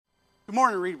Good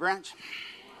morning, Reed Branch.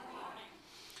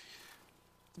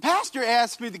 The pastor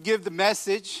asked me to give the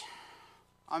message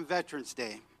on Veterans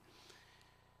Day.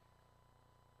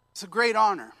 It's a great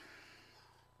honor.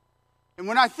 And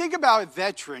when I think about a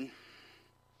veteran,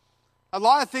 a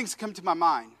lot of things come to my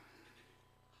mind.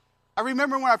 I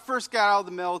remember when I first got out of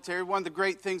the military, one of the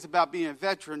great things about being a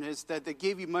veteran is that they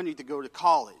gave you money to go to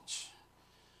college.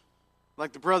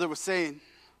 Like the brother was saying,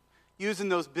 using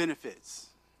those benefits.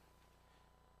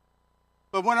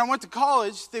 But when I went to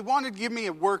college, they wanted to give me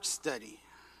a work study.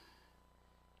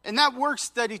 And that work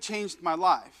study changed my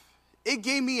life. It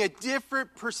gave me a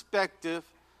different perspective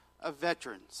of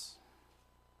veterans.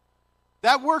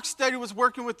 That work study was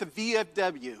working with the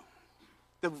VFW,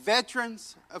 the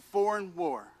Veterans of Foreign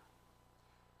War.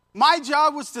 My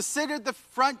job was to sit at the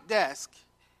front desk,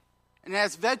 and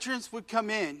as veterans would come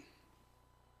in,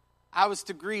 I was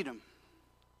to greet them.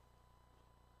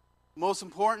 Most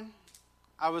important,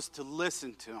 I was to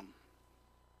listen to them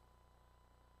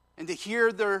and to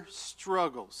hear their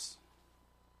struggles,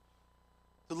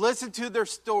 to listen to their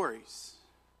stories.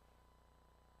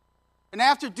 And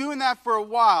after doing that for a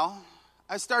while,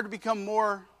 I started to become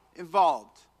more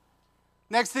involved.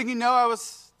 Next thing you know, I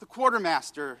was the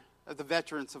quartermaster of the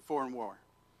Veterans of Foreign War.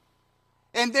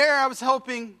 And there I was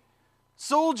helping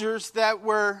soldiers that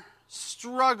were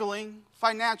struggling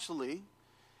financially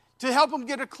to help them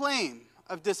get a claim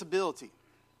of disability.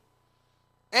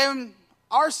 And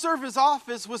our service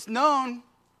office was known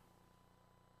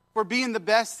for being the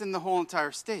best in the whole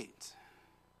entire state.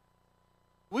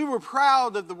 We were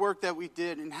proud of the work that we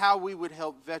did and how we would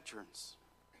help veterans.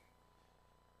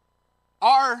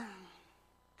 Our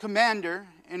commander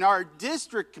and our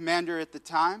district commander at the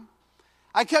time,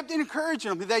 I kept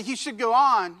encouraging him that he should go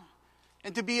on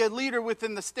and to be a leader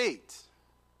within the state.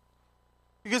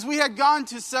 Because we had gone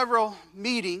to several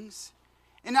meetings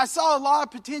and I saw a lot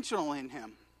of potential in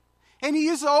him. And he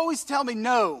used to always tell me,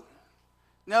 no,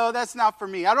 that's not for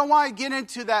me. I don't want to get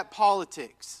into that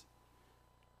politics.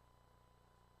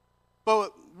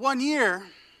 But one year,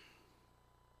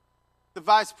 the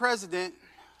vice president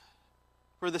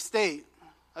for the state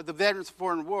of the Veterans of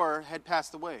Foreign War had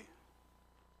passed away.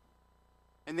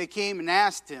 And they came and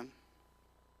asked him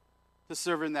to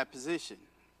serve in that position.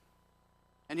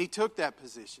 And he took that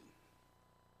position.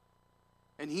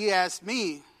 And he asked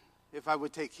me if I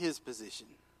would take his position.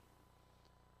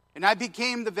 And I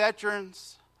became the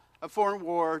Veterans of Foreign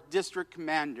War District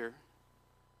Commander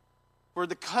for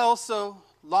the Kelso,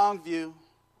 Longview,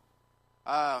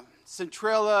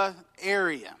 Centrella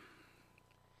area.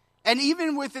 And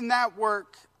even within that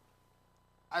work,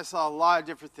 I saw a lot of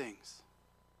different things.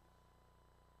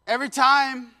 Every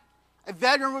time a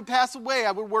veteran would pass away,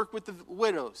 I would work with the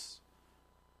widows.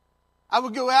 I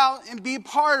would go out and be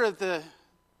part of the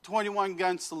 21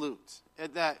 gun salute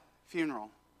at that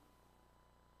funeral.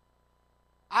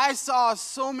 I saw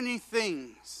so many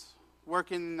things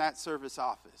working in that service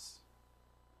office.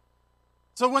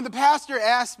 So when the pastor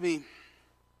asked me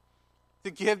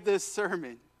to give this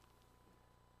sermon,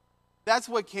 that's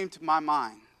what came to my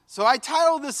mind. So I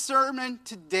titled this sermon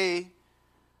today,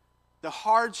 The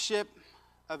Hardship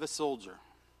of a Soldier.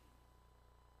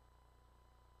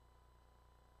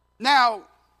 Now,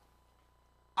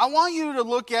 I want you to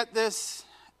look at this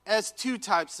as two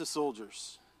types of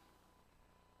soldiers.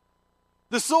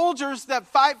 The soldiers that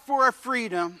fight for our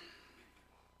freedom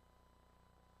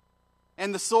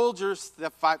and the soldiers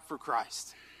that fight for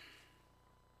Christ.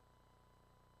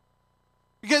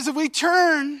 Because if we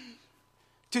turn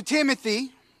to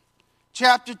Timothy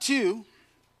chapter 2,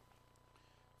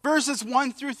 verses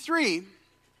 1 through 3,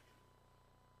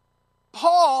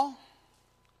 Paul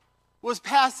was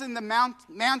passing the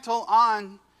mantle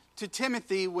on to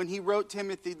Timothy when he wrote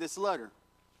Timothy this letter.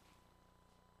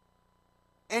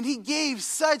 And he gave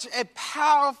such a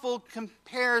powerful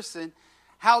comparison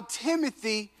how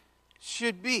Timothy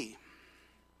should be.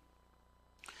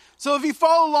 So if you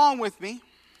follow along with me,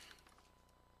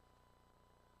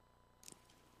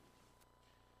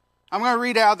 I'm going to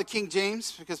read out of the King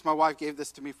James because my wife gave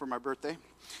this to me for my birthday.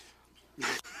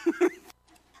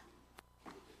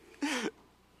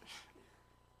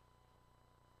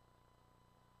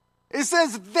 It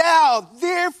says, "Thou,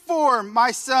 therefore,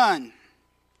 my son,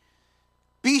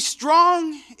 be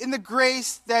strong in the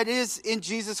grace that is in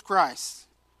Jesus Christ,"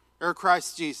 or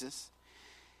Christ Jesus.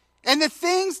 "And the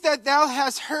things that thou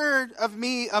hast heard of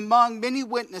me among many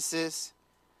witnesses,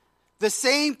 the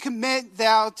same commit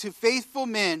thou to faithful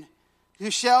men who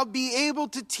shall be able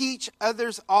to teach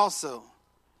others also.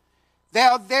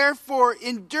 Thou therefore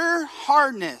endure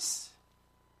hardness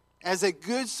as a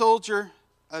good soldier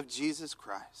of Jesus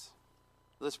Christ."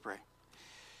 Let's pray.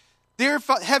 Dear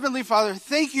Heavenly Father,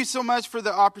 thank you so much for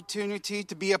the opportunity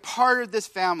to be a part of this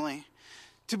family,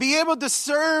 to be able to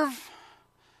serve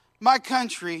my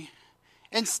country,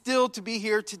 and still to be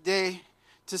here today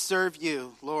to serve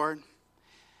you, Lord.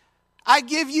 I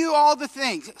give you all the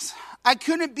thanks. I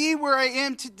couldn't be where I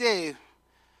am today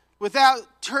without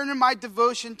turning my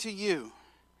devotion to you.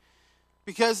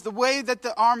 Because the way that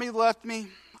the army left me,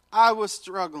 I was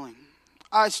struggling.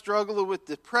 I struggled with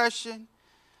depression.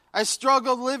 I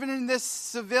struggled living in this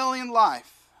civilian life.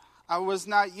 I was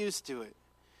not used to it.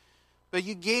 But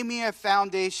you gave me a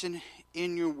foundation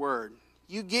in your word.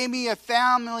 You gave me a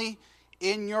family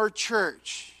in your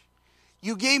church.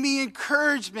 You gave me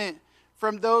encouragement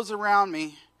from those around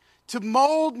me to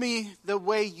mold me the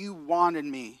way you wanted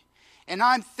me. And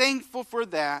I'm thankful for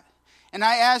that. And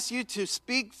I ask you to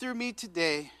speak through me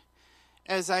today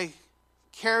as I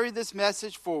carry this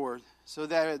message forward so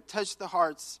that it touch the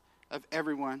hearts of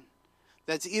everyone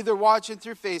that's either watching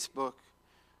through Facebook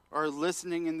or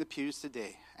listening in the pews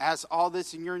today. I ask all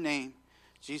this in your name,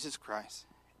 Jesus Christ.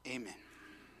 Amen.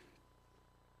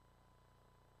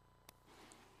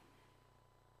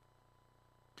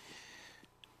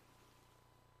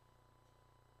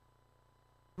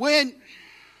 When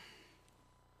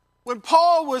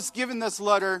Paul was given this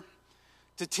letter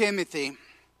to Timothy,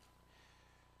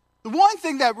 the one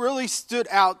thing that really stood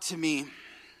out to me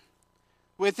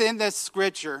within this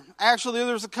scripture, actually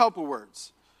there's a couple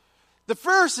words. The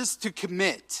first is to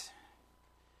commit.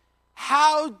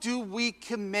 How do we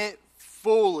commit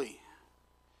fully?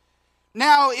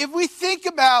 Now, if we think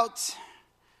about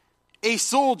a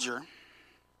soldier,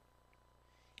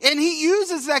 and he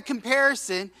uses that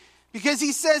comparison because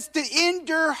he says to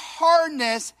endure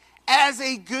hardness as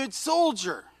a good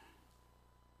soldier.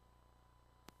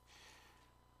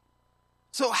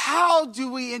 So how do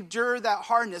we endure that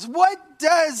hardness? What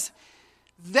does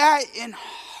that in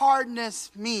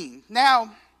hardness mean?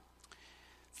 Now,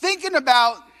 thinking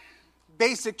about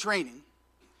basic training,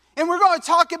 and we're going to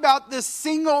talk about this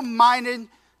single-minded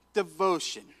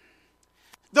devotion.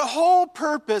 The whole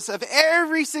purpose of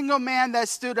every single man that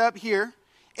stood up here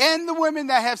and the women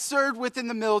that have served within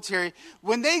the military,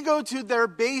 when they go to their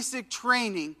basic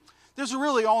training, there's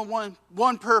really only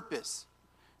one purpose.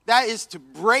 That is to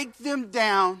break them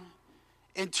down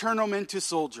and turn them into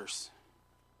soldiers.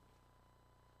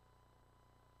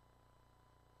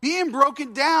 Being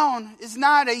broken down is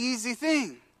not an easy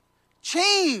thing.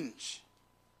 Change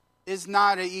is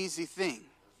not an easy thing.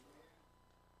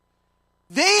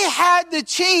 They had to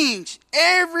change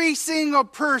every single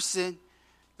person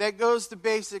that goes to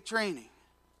basic training.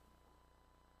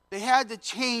 They had to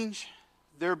change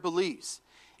their beliefs.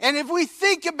 And if we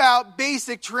think about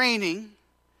basic training,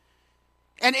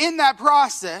 and in that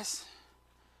process,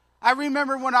 I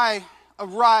remember when I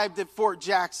arrived at Fort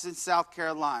Jackson, South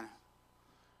Carolina.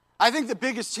 I think the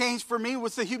biggest change for me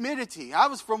was the humidity. I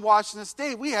was from Washington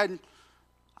State. I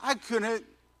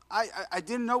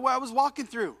didn't know what I was walking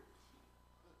through.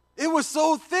 It was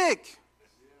so thick.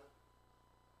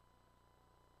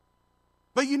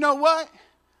 But you know what?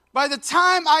 By the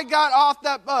time I got off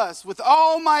that bus with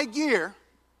all my gear,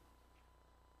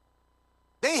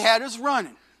 they had us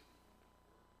running.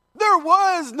 There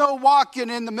was no walking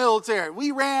in the military.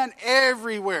 We ran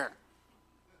everywhere.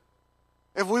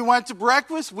 If we went to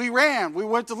breakfast, we ran. We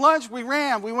went to lunch, we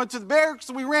ran. We went to the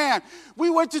barracks, we ran. We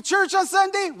went to church on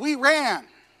Sunday, we ran.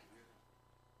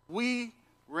 We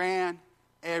ran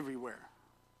everywhere.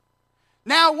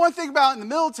 Now, one thing about in the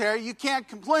military, you can't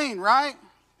complain, right?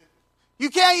 You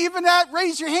can't even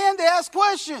raise your hand to ask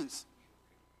questions.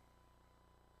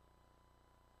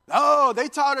 No, they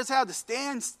taught us how to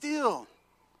stand still.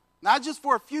 Not just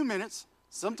for a few minutes,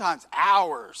 sometimes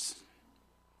hours.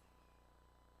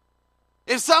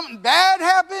 If something bad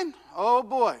happened, oh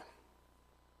boy.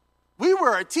 We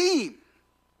were a team.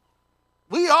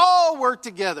 We all worked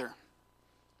together.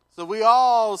 So we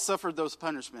all suffered those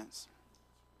punishments.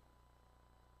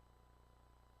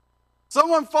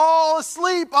 Someone fall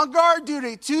asleep on guard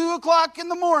duty, 2 o'clock in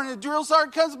the morning, the drill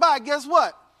sergeant comes by, guess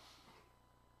what?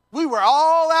 We were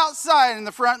all outside in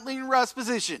the front lean rest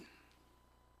position.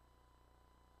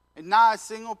 And not a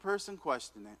single person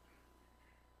questioned it.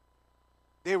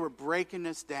 They were breaking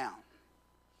us down.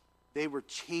 They were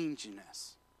changing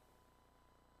us.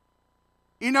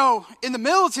 You know, in the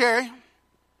military,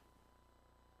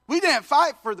 we didn't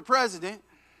fight for the president.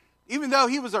 Even though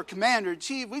he was our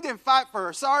commander-in-chief, we didn't fight for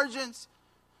our sergeants.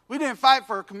 We didn't fight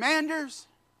for our commanders.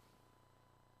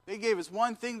 They gave us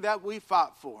one thing that we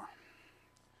fought for.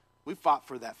 We fought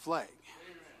for that flag.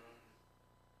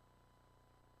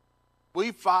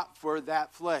 We fought for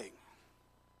that flag.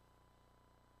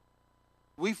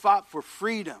 We fought for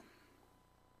freedom.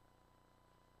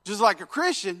 Just like a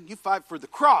Christian, you fight for the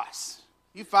cross.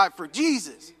 You fight for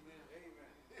Jesus.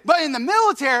 But in the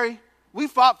military, we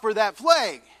fought for that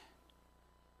flag.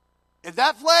 If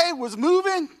that flag was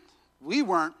moving, we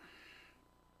weren't.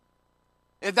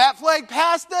 If that flag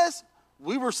passed us,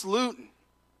 we were saluting.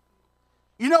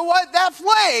 You know what? That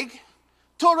flag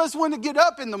told us when to get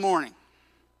up in the morning.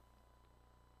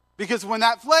 Because when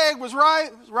that flag was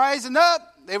rising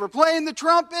up, they were playing the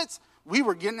trumpets, we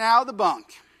were getting out of the bunk.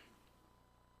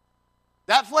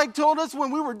 That flag told us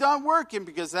when we were done working,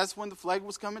 because that's when the flag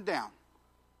was coming down.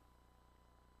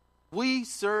 We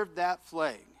served that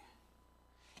flag.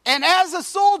 And as a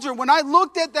soldier, when I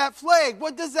looked at that flag,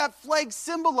 what does that flag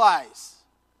symbolize?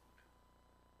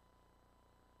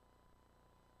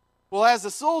 Well, as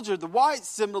a soldier, the white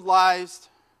symbolized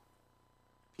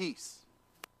peace.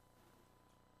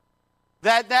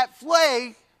 That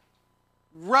flag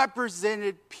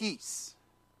represented peace.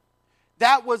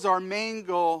 That was our main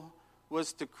goal,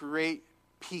 was to create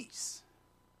peace.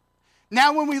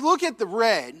 Now, when we look at the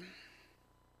red,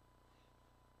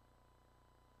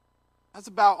 that's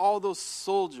about all those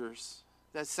soldiers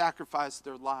that sacrificed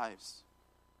their lives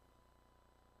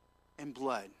in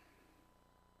blood.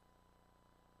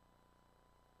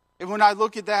 And when I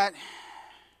look at that,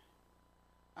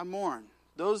 I mourn.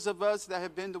 Those of us that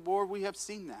have been to war, we have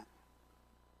seen that.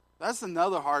 That's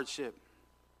another hardship.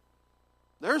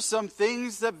 There are some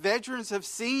things that veterans have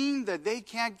seen that they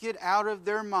can't get out of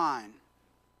their mind.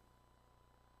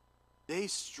 They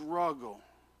struggle.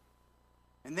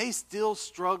 And they still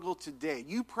struggle today.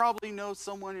 You probably know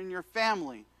someone in your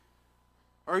family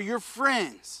or your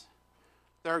friends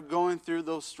that are going through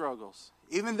those struggles.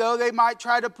 Even though they might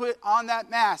try to put on that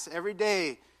mask every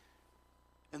day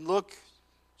and look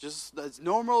just as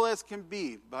normal as can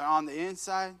be, but on the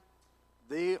inside,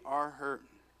 they are hurting.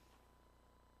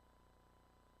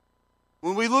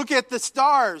 When we look at the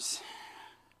stars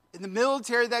in the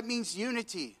military, that means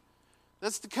unity.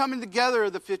 That's the coming together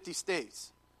of the 50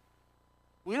 states.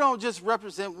 We don't just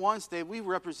represent one state, we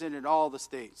represented all the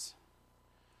states.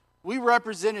 We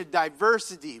represented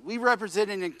diversity. We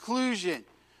represented inclusion.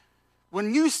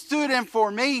 When you stood in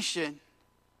formation,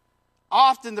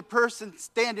 often the person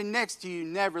standing next to you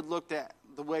never looked at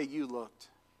the way you looked.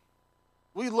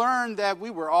 We learned that we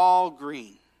were all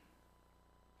green.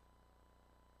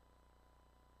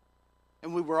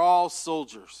 And we were all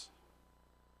soldiers.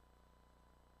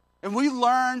 And we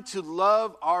learned to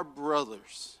love our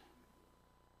brothers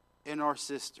and our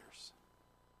sisters.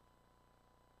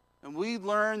 And we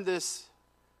learned this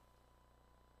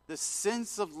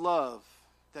sense of love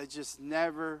that just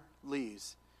never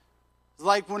leaves. It's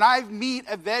like when I meet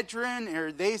a veteran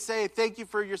or they say thank you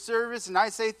for your service and I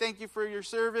say thank you for your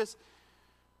service,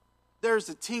 there's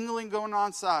a tingling going on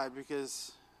inside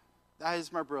because that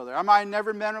is my brother. I might have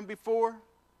never met him before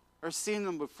or seen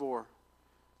him before,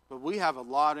 but we have a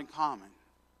lot in common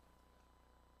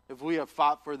if we have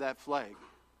fought for that flag.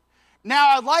 Now,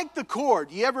 I like the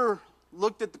cord. You ever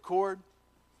looked at the cord?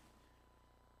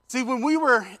 See, when we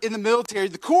were in the military,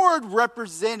 the cord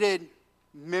represented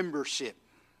membership.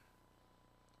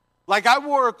 Like I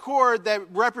wore a cord that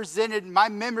represented my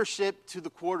membership to the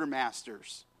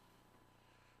quartermasters.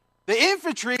 The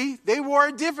infantry, they wore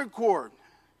a different cord.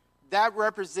 That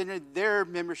represented their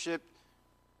membership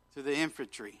to the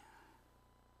infantry.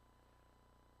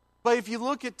 But if you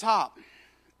look at top,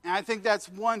 and I think that's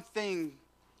one thing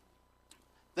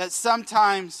that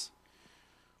sometimes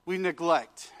we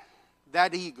neglect,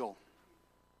 that eagle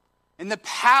and the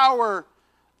power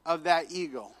of that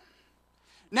eagle.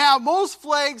 Now, most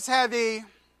flags have a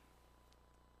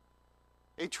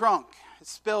trunk.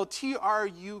 It's spelled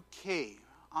T-R-U-K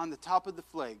on the top of the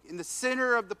flag, in the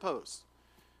center of the post.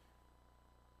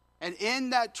 And in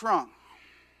that trunk,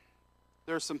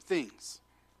 there are some things,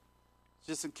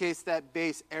 just in case that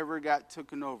base ever got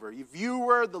taken over. If you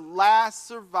were the last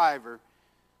survivor,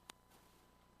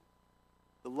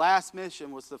 the last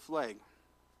mission was the flag.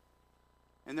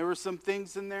 And there were some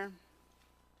things in there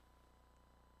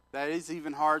that is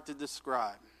even hard to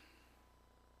describe.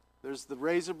 There's the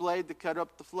razor blade to cut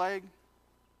up the flag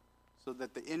so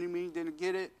that the enemy didn't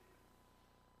get it.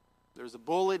 There's a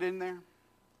bullet in there.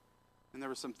 And there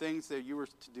were some things that you were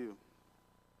to do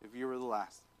if you were the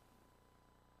last.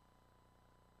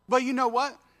 But you know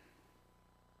what?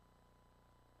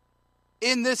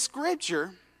 In this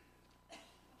scripture,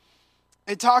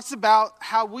 it talks about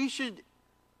how we should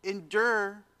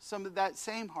endure some of that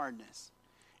same hardness.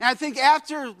 And I think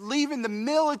after leaving the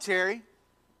military,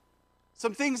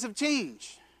 some things have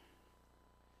changed.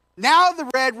 Now the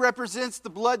red represents the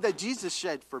blood that Jesus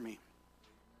shed for me.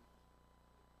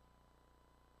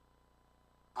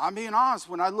 I'm being honest.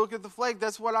 When I look at the flag,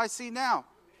 that's what I see now.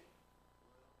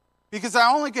 Because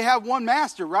I only could have one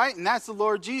master, right? And that's the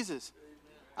Lord Jesus.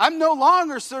 I'm no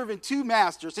longer serving two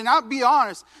masters. And I'll be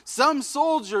honest, some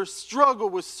soldiers struggle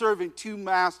with serving two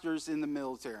masters in the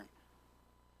military.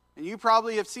 And you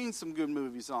probably have seen some good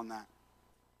movies on that.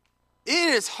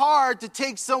 It is hard to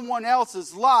take someone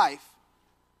else's life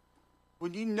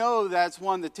when you know that's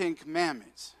one of the 10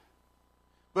 Commandments.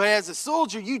 But as a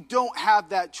soldier, you don't have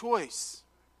that choice.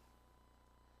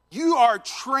 You are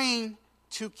trained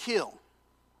to kill.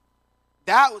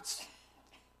 That was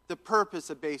the purpose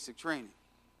of basic training.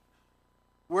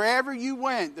 Wherever you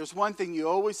went, there's one thing you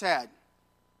always had,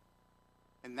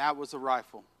 and that was a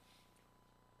rifle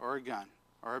or a gun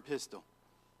or a pistol.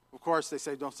 Of course, they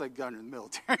say don't say gun in the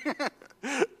military.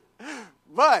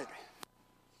 But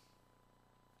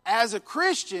as a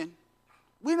Christian,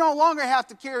 we no longer have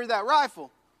to carry that rifle.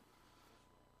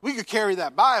 We could carry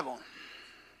that Bible.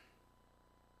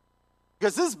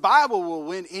 Because this Bible will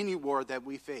win any war that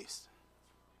we face.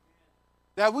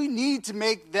 That we need to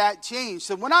make that change.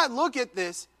 So when I look at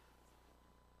this,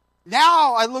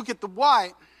 now I look at the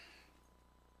white,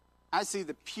 I see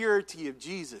the purity of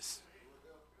Jesus.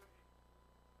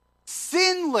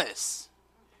 Sinless.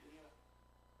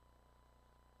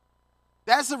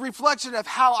 That's a reflection of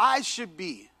how I should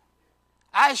be.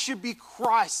 I should be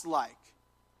Christ-like.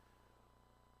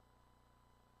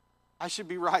 I should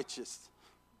be righteous.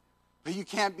 But you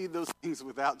can't be those things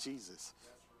without Jesus.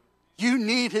 You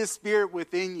need His Spirit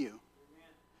within you.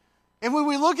 And when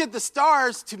we look at the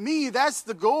stars, to me, that's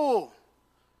the goal.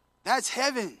 That's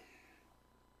heaven.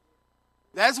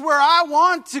 That's where I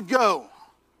want to go.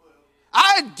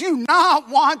 I do not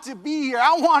want to be here.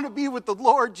 I want to be with the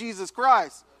Lord Jesus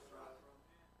Christ.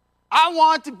 I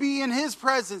want to be in His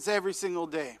presence every single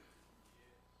day.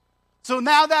 So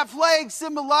now that flag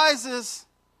symbolizes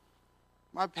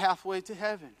my pathway to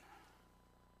heaven.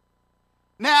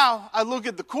 Now, I look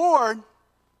at the cord.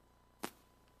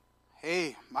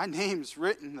 Hey, my name's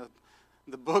written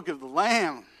in the book of the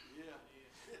Lamb.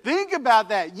 Think about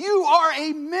that. You are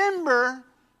a member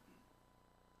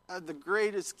of the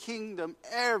greatest kingdom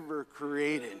ever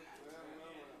created.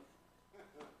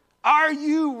 Are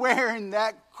you wearing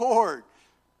that cord?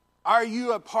 Are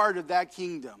you a part of that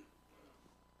kingdom?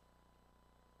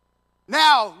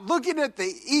 Now, looking at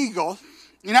the eagle,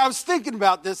 I was thinking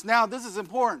about this now. This is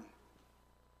important.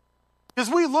 Because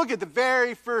we look at the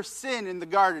very first sin in the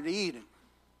Garden of Eden.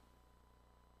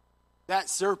 That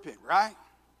serpent, right?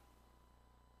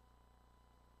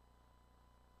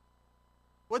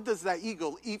 What does that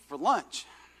eagle eat for lunch?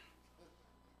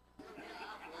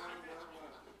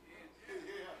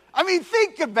 I mean,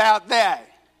 think about that.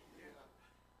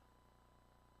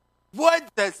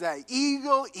 What does that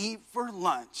eagle eat for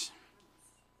lunch?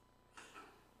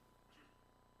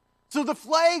 So the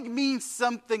flag means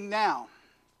something now.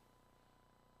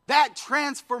 That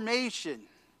transformation.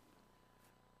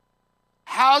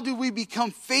 How do we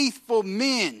become faithful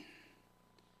men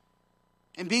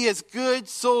and be as good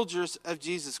soldiers of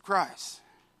Jesus Christ?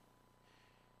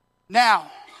 Now,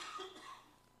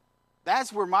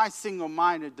 that's where my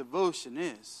single-minded devotion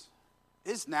is.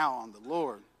 It's now on the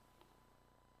Lord.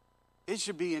 It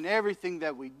should be in everything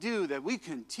that we do that we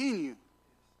continue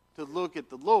to look at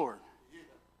the Lord.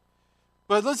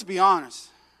 But let's be honest.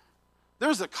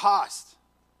 There's a cost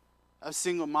of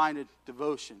single-minded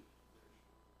devotion.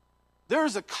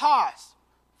 There's a cost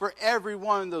for every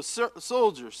one of those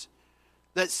soldiers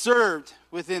that served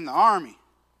within the army.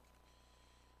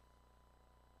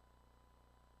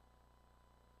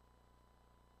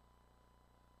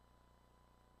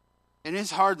 And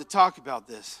it's hard to talk about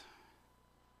this,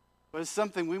 but it's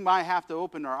something we might have to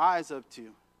open our eyes up to,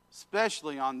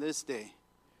 especially on this day.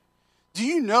 Do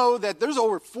you know that there's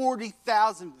over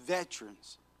 40,000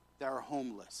 veterans that are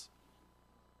homeless?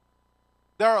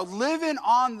 That are living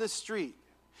on the street.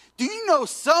 Do you know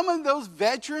some of those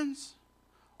veterans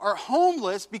are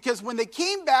homeless because when they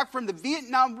came back from the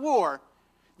Vietnam War,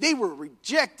 they were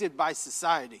rejected by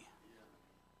society.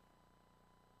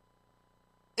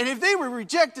 And if they were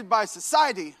rejected by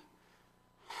society,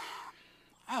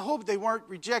 I hope they weren't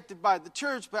rejected by the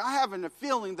church, but I have a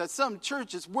feeling that some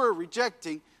churches were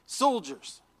rejecting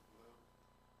soldiers.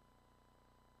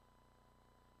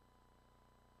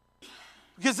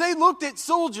 Because they looked at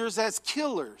soldiers as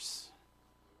killers.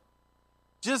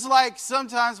 Just like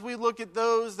sometimes we look at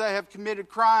those that have committed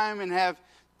crime and have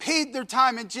paid their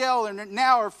time in jail and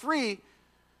now are free.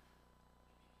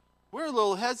 We're a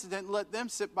little hesitant to let them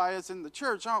sit by us in the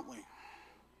church, aren't we?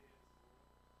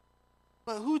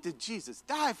 But who did Jesus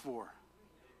die for?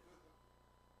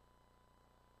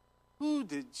 Who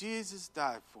did Jesus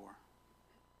die for?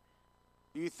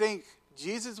 Do you think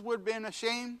Jesus would have been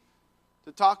ashamed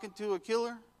to talking to a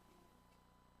killer?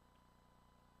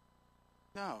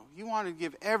 No, he wanted to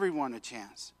give everyone a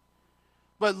chance.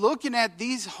 But looking at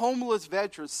these homeless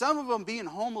veterans, some of them being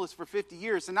homeless for 50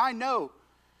 years, and I know,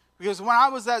 because when I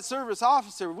was that service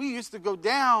officer, we used to go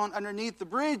down underneath the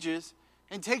bridges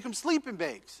and take them sleeping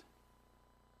bags.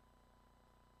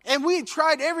 And we had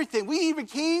tried everything. We even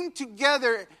came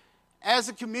together as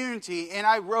a community, and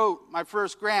I wrote my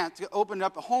first grant to open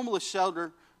up a homeless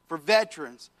shelter for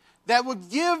veterans that would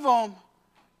give them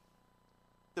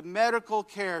the medical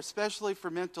care, especially for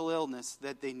mental illness,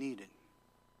 that they needed.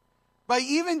 By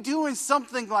even doing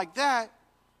something like that,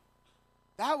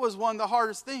 that was one of the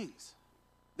hardest things.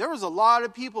 There was a lot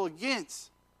of people against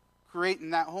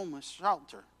creating that homeless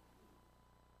shelter.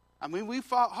 I mean, we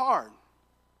fought hard.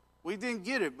 We didn't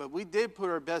get it, but we did put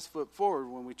our best foot forward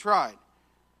when we tried.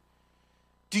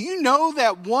 Do you know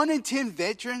that 1 in 10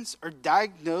 veterans are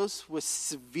diagnosed with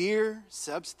severe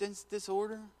substance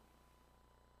disorder?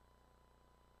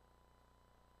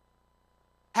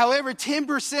 However,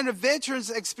 10% of veterans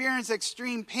experience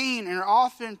extreme pain and are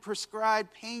often prescribed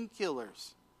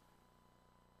painkillers.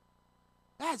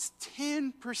 That's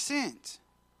 10%.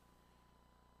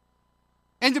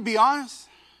 And to be honest,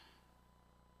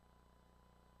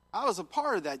 I was a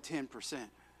part of that 10%.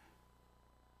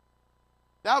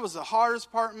 That was the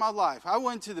hardest part in my life. I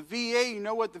went to the VA. You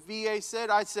know what the VA said?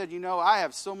 I said, I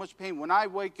have so much pain. When I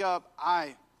wake up,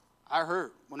 I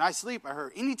hurt. When I sleep, I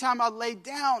hurt. Anytime I lay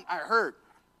down, I hurt.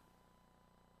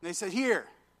 And they said, here,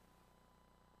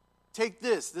 take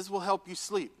this. This will help you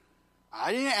sleep.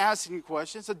 I didn't ask any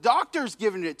questions. The doctor's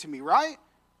giving it to me, right?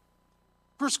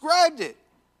 Prescribed it.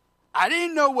 I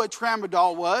didn't know what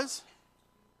tramadol was.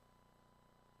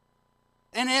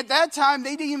 And at that time,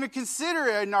 they didn't even consider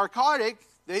it a narcotic.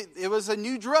 It was a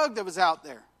new drug that was out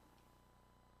there.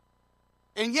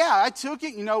 And yeah, I took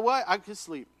it. You know what? I could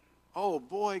sleep. Oh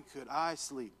boy, could I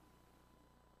sleep.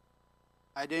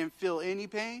 I didn't feel any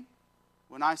pain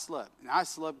when I slept. And I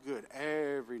slept good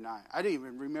every night. I didn't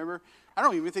even remember. I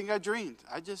don't even think I dreamed.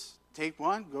 I just take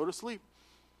one, go to sleep.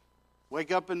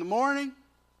 Wake up in the morning.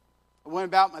 I went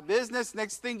about my business.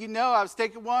 Next thing you know, I was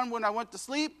taking one when I went to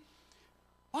sleep.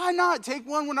 Why not take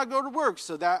one when I go to work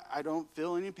so that I don't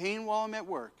feel any pain while I'm at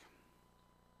work?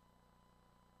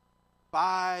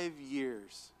 5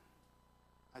 years.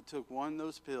 I took one of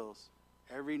those pills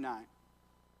every night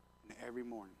and every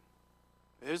morning.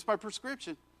 It was my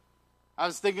prescription. I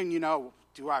was thinking,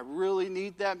 do I really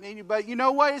need that many? But you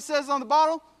know what it says on the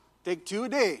bottle? Take 2 a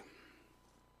day.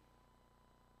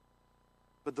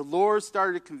 But the Lord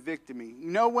started convicting me.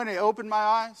 When it opened my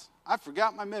eyes? I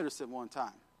forgot my medicine one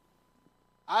time.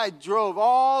 I drove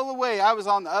all the way. I was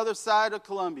on the other side of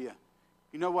Columbia.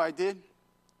 You know what I did?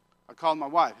 I called my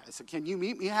wife. I said, can you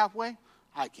meet me halfway?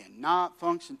 I cannot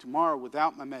function tomorrow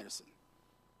without my medicine.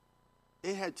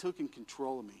 It had taken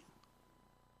control of me.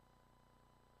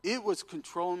 It was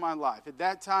controlling my life. At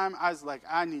that time, I was like,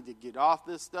 I need to get off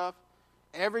this stuff.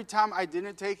 Every time I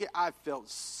didn't take it, I felt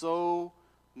so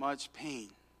much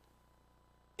pain.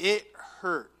 It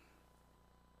hurt.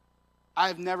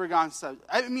 I've never gone such.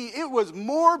 I mean, it was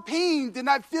more pain than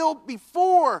I felt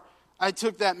before I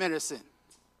took that medicine.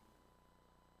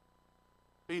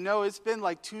 But it's been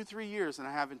like 2-3 years and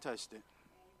I haven't touched it.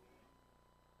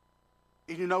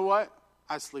 And you know what?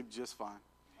 I sleep just fine.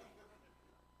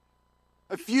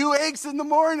 A few aches in the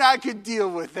morning, I could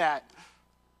deal with that.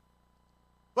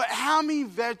 But how many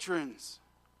veterans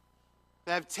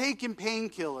that have taken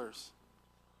painkillers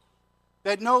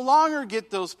that no longer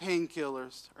get those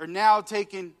painkillers are now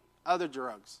taking other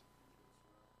drugs?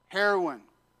 Heroin,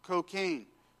 cocaine,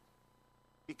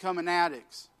 becoming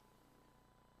addicts.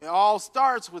 It all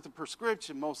starts with a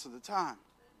prescription most of the time.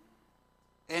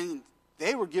 And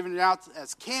they were giving it out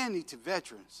as candy to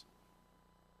veterans.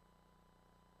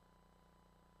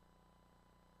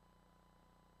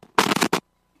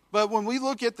 But when we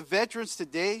look at the veterans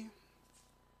today,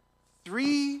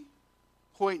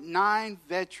 3.9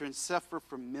 veterans suffer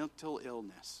from mental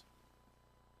illness.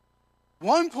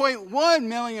 1.1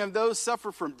 million of those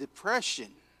suffer from depression.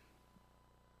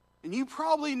 And you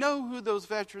probably know who those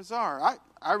veterans are.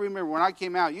 I remember when I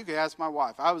came out, you could ask my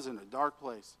wife. I was in a dark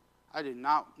place. I did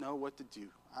not know what to do.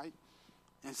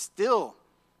 And still,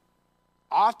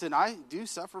 often I do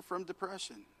suffer from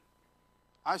depression.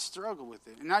 I struggle with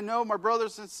it. And I know my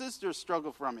brothers and sisters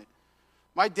struggle from it.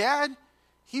 My dad,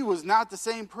 he was not the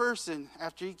same person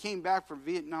after he came back from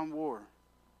Vietnam War.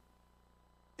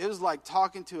 It was like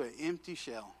talking to an empty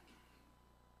shell.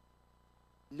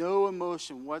 No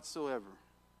emotion whatsoever.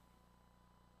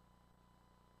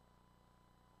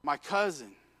 My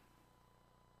cousin,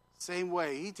 Same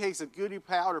way. He takes a goody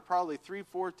powder probably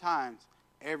 3-4 times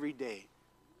every day.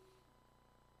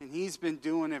 And he's been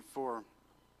doing it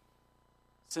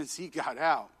since he got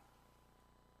out.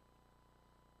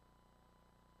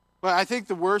 But I think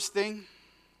the worst thing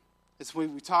is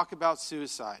when we talk about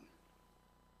suicide.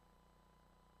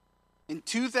 In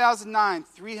 2009,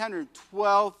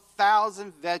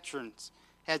 312,000 veterans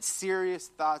had serious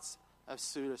thoughts of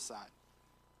suicide.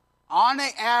 On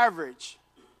an average,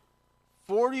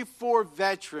 44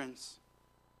 veterans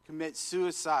commit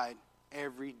suicide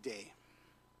every day.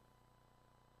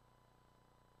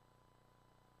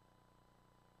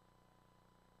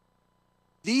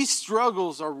 These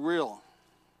struggles are real.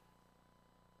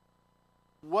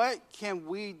 What can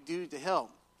we do to help?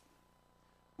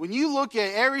 When you look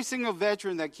at every single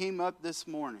veteran that came up this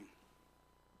morning,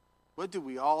 what do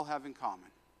we all have in common?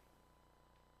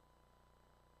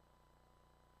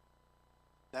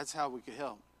 That's how we could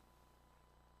help.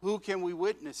 Who can we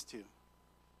witness to?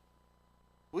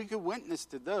 We could witness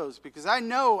to those, because I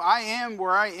know I am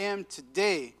where I am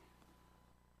today,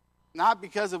 not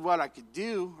because of what I could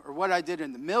do or what I did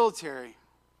in the military,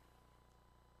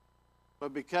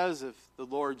 but because of the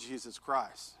Lord Jesus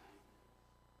Christ.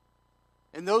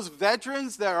 And those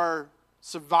veterans that are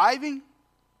surviving,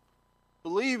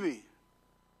 believe me,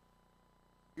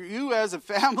 you as a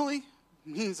family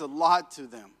means a lot to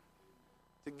them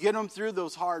to get them through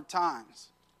those hard times.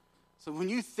 So when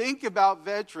you think about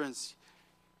veterans,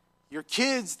 your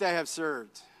kids that have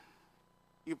served,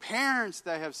 your parents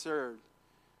that have served,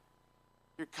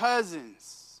 your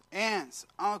cousins, aunts,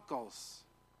 uncles,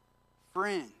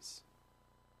 friends,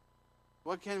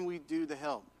 what can we do to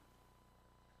help?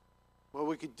 What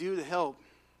we could do to help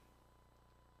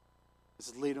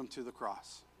is lead them to the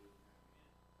cross.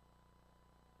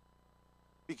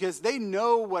 Because they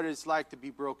know what it's like to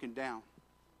be broken down.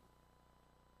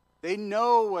 They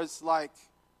know what it's like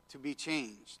to be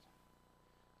changed.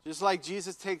 Just like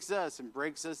Jesus takes us and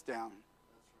breaks us down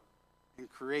and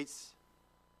creates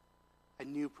a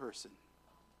new person.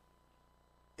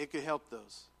 It could help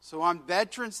those. So on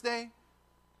Veterans Day,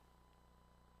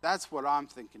 that's what I'm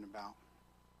thinking about.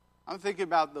 I'm thinking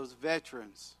about those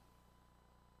veterans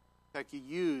that could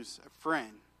use a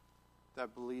friend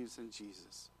that believes in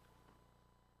Jesus.